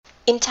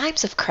In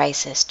times of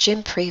crisis,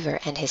 Jim Prever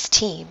and his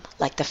team,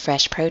 like the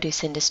fresh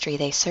produce industry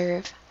they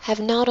serve, have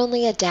not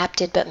only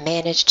adapted but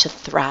managed to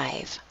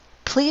thrive.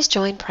 Please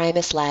join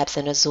Primus Labs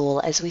and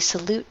Azul as we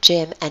salute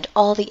Jim and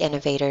all the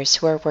innovators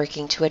who are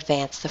working to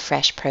advance the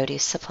fresh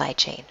produce supply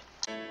chain.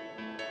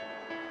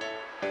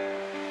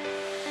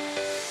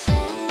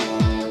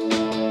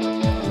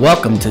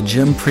 Welcome to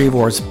Jim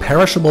Prevor's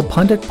Perishable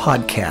Pundit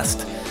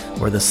podcast,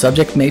 where the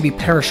subject may be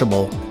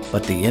perishable,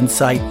 but the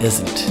insight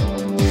isn't.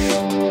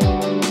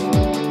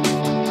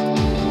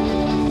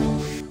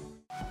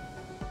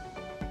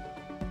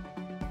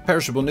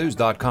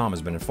 PerishableNews.com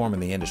has been informing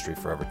the industry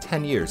for over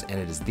 10 years, and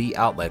it is the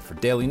outlet for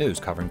daily news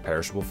covering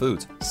perishable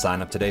foods.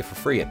 Sign up today for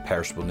free at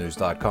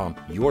PerishableNews.com,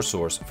 your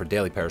source for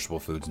daily perishable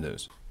foods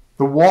news.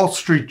 The Wall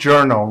Street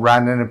Journal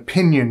ran an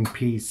opinion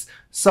piece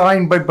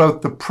signed by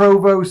both the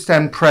provost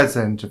and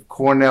president of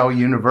Cornell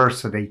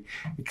University,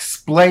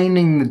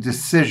 explaining the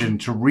decision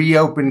to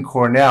reopen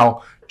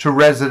Cornell to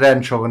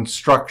residential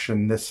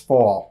instruction this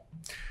fall.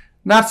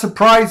 Not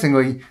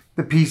surprisingly,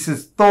 the piece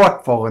is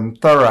thoughtful and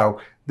thorough.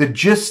 The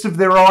gist of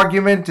their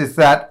argument is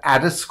that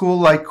at a school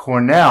like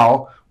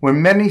Cornell, where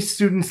many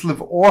students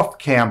live off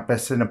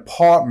campus in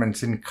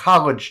apartments in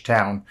College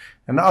Town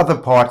and other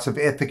parts of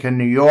Ithaca,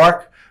 New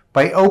York,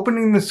 by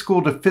opening the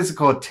school to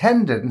physical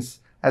attendance,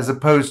 as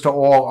opposed to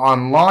all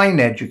online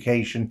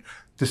education,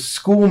 the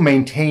school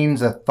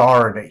maintains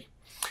authority.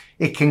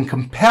 It can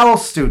compel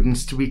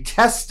students to be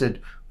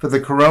tested for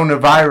the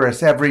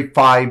coronavirus every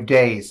 5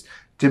 days,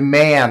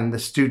 demand the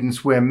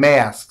students wear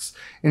masks,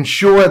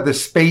 ensure the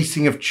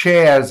spacing of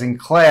chairs in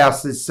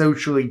class is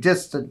socially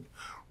distant,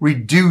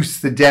 reduce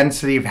the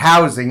density of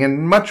housing,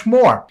 and much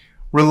more.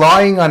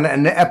 Relying on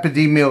an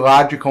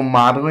epidemiological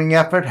modeling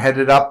effort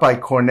headed up by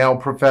Cornell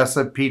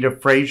professor Peter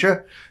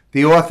Fraser,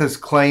 the authors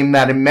claim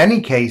that in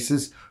many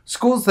cases,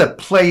 schools that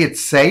play it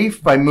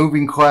safe by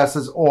moving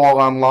classes all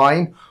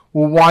online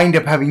will wind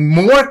up having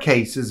more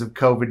cases of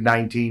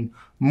COVID-19,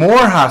 more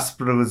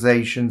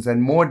hospitalizations,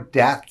 and more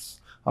deaths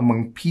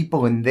among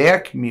people in their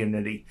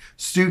community,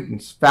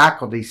 students,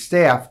 faculty,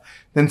 staff,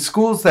 than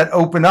schools that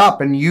open up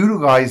and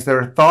utilize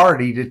their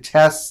authority to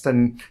test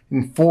and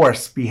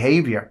enforce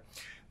behavior.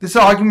 This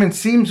argument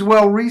seems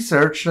well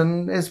researched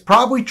and is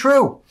probably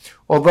true,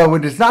 although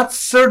it is not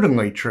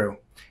certainly true.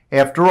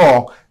 After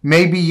all,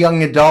 maybe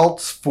young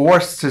adults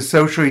forced to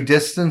socially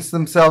distance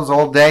themselves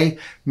all day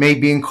may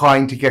be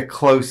inclined to get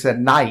close at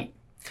night.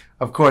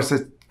 Of course,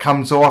 it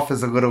comes off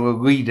as a little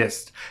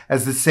elitist,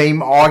 as the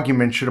same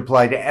argument should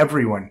apply to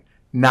everyone,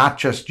 not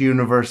just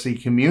university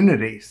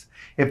communities.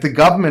 If the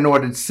government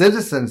ordered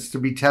citizens to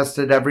be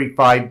tested every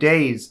 5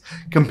 days,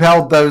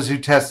 compelled those who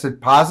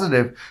tested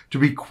positive to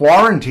be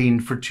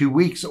quarantined for 2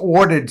 weeks,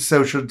 ordered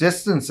social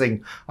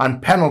distancing on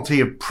penalty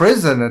of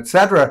prison,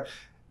 etc.,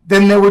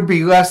 then there would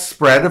be less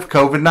spread of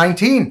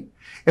COVID-19.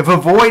 If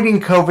avoiding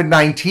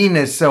COVID-19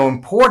 is so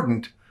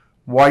important,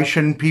 why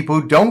shouldn't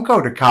people who don't go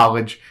to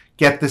college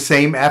get the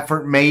same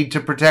effort made to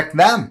protect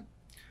them?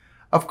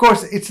 Of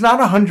course, it's not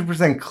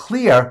 100%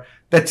 clear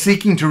that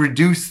seeking to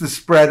reduce the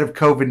spread of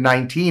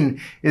COVID-19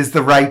 is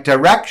the right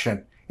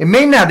direction. It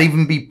may not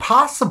even be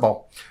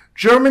possible.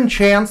 German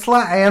Chancellor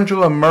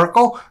Angela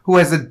Merkel, who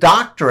has a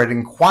doctorate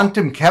in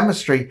quantum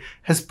chemistry,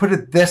 has put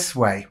it this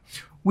way: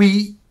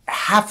 we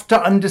have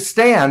to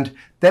understand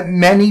that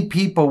many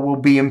people will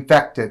be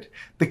infected.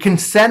 The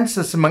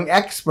consensus among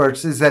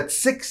experts is that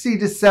 60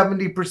 to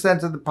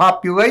 70% of the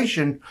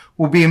population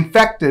will be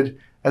infected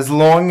as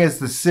long as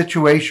the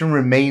situation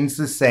remains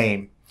the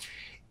same.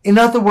 In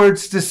other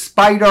words,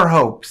 despite our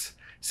hopes,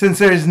 since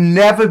there has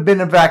never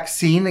been a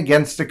vaccine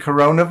against the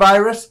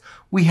coronavirus,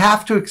 we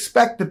have to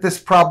expect that this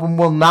problem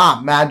will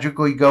not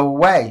magically go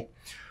away.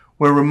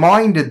 We're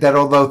reminded that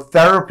although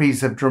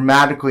therapies have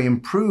dramatically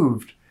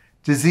improved,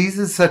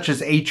 diseases such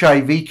as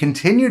HIV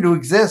continue to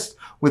exist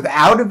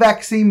without a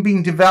vaccine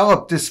being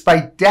developed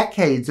despite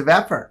decades of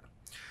effort.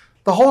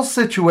 The whole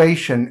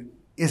situation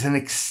is an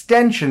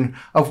extension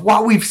of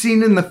what we've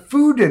seen in the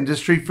food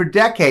industry for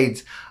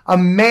decades, a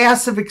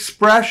massive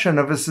expression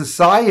of a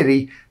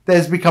society that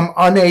has become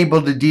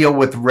unable to deal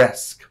with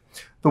risk.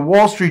 The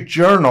Wall Street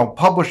Journal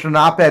published an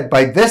op-ed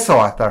by this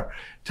author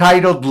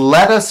titled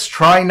 "Let Us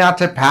Try Not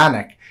to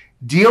Panic,"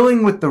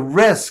 dealing with the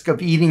risk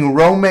of eating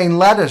romaine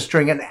lettuce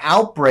during an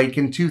outbreak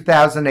in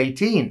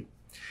 2018.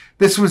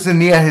 This was a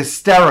near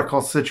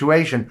hysterical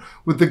situation,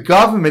 with the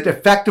government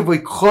effectively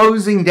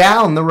closing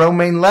down the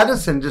romaine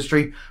lettuce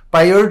industry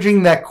by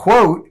urging that,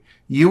 quote,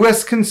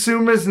 U.S.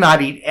 consumers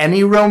not eat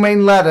any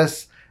romaine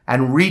lettuce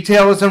and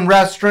retailers and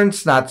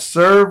restaurants not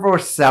serve or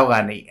sell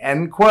any,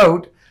 end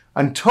quote,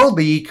 until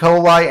the E.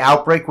 coli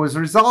outbreak was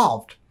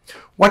resolved.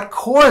 What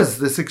caused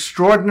this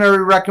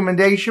extraordinary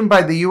recommendation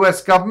by the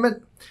U.S.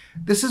 government?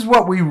 This is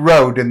what we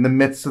wrote in the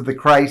midst of the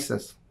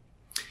crisis.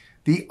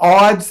 The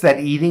odds that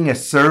eating a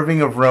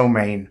serving of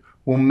romaine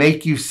will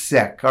make you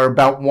sick are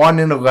about 1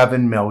 in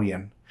 11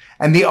 million.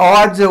 And the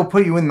odds it will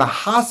put you in the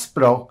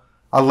hospital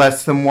are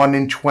less than 1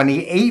 in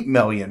 28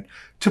 million.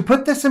 To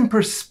put this in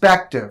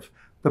perspective,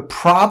 the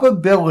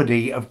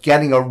probability of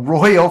getting a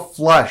royal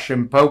flush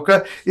in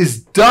poker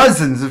is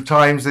dozens of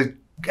times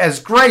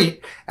as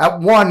great at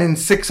 1 in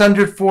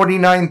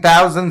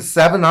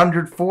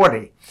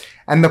 649,740.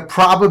 And the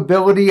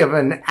probability of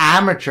an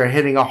amateur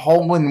hitting a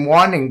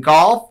hole-in-one in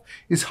golf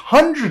is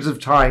hundreds of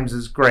times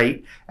as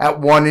great at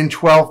 1 in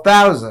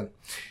 12,000.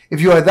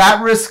 If you are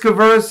that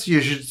risk-averse,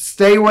 you should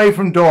stay away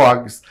from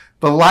dogs.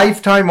 The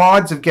lifetime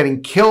odds of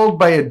getting killed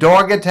by a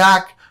dog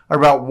attack are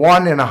about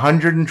 1 in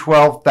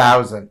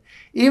 112,000.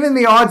 Even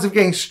the odds of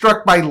getting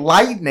struck by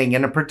lightning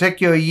in a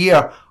particular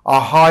year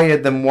are higher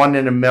than 1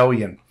 in a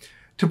million.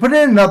 To put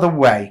it another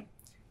way,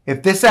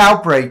 if this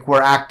outbreak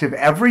were active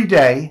every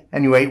day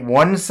and you ate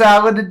 1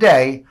 salad a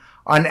day,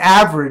 on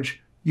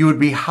average, you would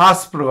be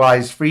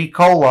hospitalized for E.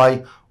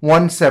 coli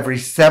once every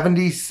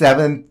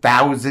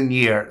 77,000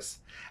 years.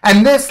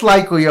 And this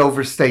likely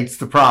overstates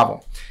the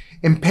problem.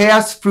 In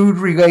past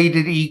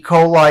food-related E.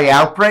 coli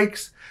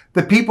outbreaks,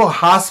 the people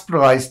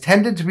hospitalized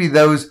tended to be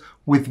those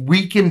with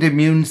weakened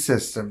immune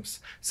systems,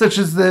 such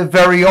as the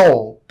very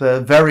old,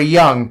 the very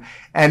young,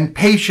 and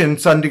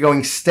patients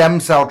undergoing stem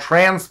cell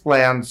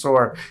transplants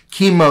or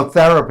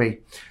chemotherapy.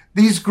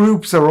 These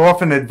groups are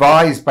often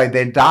advised by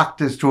their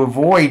doctors to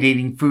avoid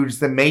eating foods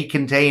that may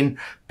contain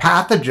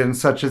pathogens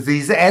such as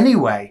these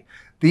anyway.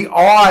 The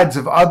odds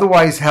of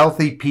otherwise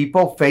healthy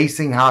people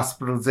facing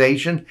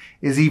hospitalization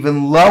is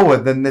even lower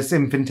than this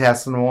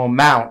infinitesimal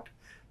amount.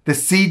 The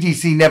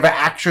CDC never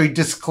actually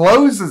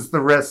discloses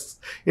the risks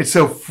it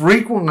so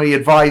frequently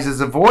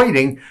advises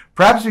avoiding,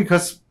 perhaps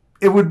because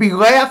it would be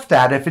laughed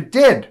at if it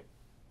did.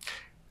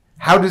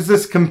 How does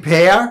this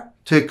compare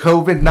to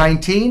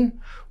COVID-19?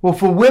 Well,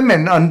 for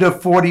women under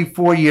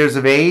 44 years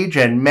of age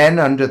and men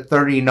under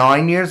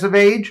 39 years of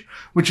age,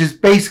 which is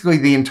basically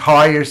the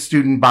entire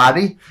student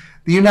body,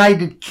 the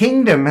United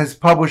Kingdom has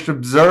published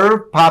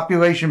observed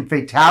population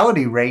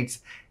fatality rates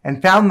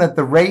and found that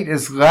the rate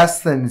is less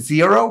than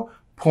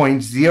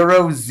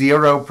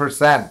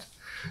 0.00%.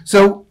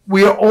 So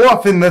we are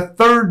off in the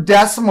third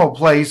decimal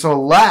place or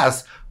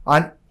less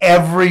on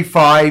every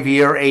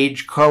 5-year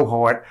age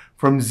cohort,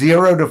 from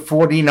 0 to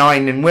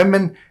 49 in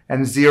women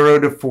and 0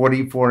 to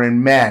 44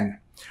 in men.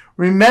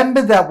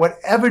 Remember that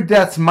whatever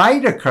deaths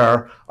might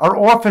occur are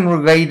often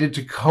related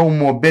to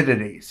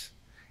comorbidities.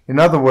 In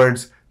other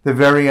words, the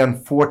very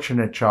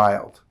unfortunate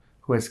child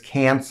who has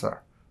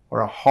cancer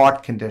or a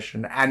heart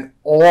condition and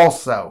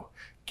also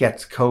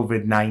gets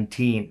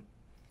COVID-19.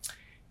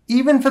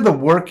 Even for the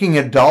working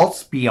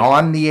adults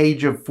beyond the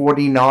age of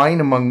 49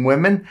 among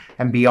women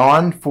and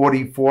beyond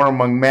 44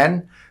 among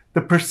men,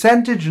 the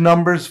percentage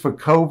numbers for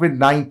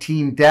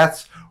COVID-19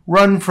 deaths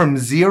run from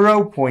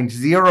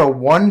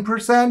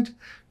 0.01%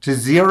 to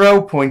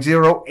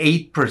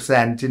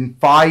 0.08% in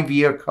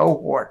 5-year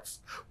cohorts,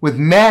 with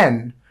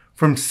men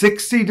from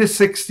 60 to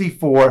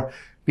 64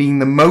 being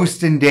the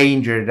most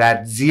endangered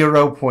at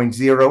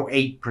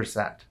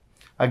 0.08%.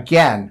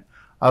 Again,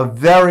 a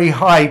very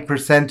high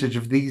percentage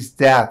of these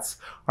deaths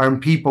are in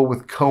people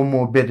with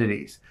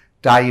comorbidities,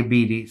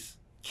 diabetes,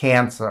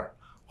 cancer,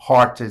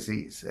 heart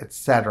disease,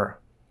 etc.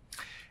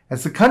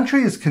 As the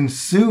country is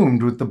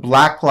consumed with the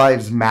Black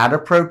Lives Matter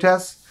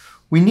protests,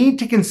 we need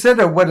to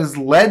consider what has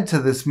led to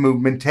this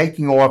movement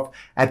taking off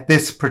at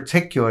this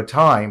particular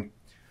time.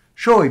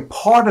 Surely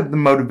part of the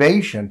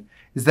motivation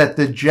is that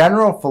the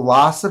general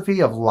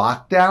philosophy of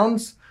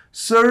lockdowns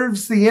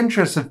serves the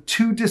interests of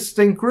two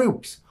distinct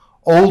groups: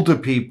 older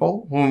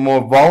people who are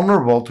more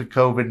vulnerable to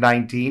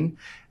COVID-19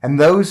 and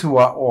those who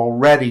are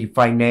already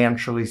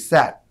financially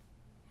set.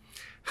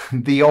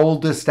 The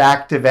oldest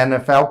active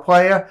NFL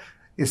player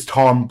is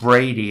Tom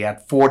Brady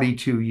at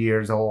 42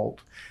 years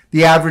old.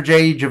 The average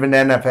age of an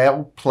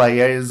NFL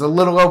player is a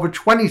little over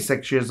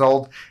 26 years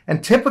old,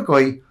 and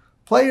typically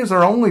players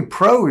are only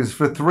pros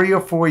for 3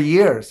 or 4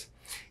 years.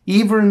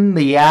 Even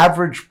the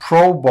average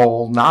Pro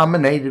Bowl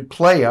nominated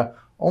player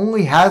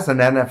only has an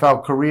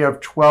NFL career of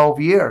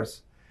 12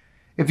 years.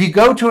 If you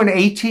go to an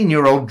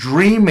 18-year-old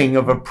dreaming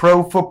of a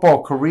pro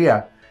football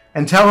career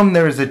and tell him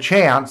there is a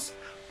chance,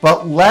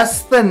 but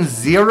less than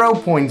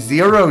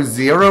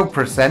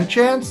 0.00%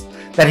 chance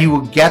that he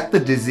will get the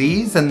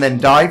disease and then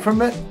die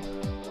from it,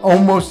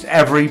 almost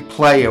every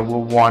player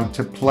will want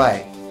to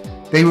play.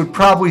 They would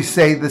probably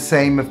say the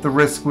same if the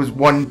risk was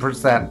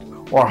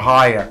 1% or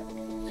higher.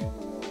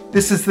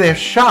 This is their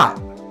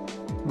shot.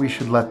 We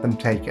should let them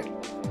take it.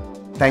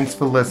 Thanks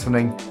for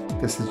listening.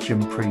 This is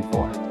Jim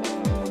Prevor.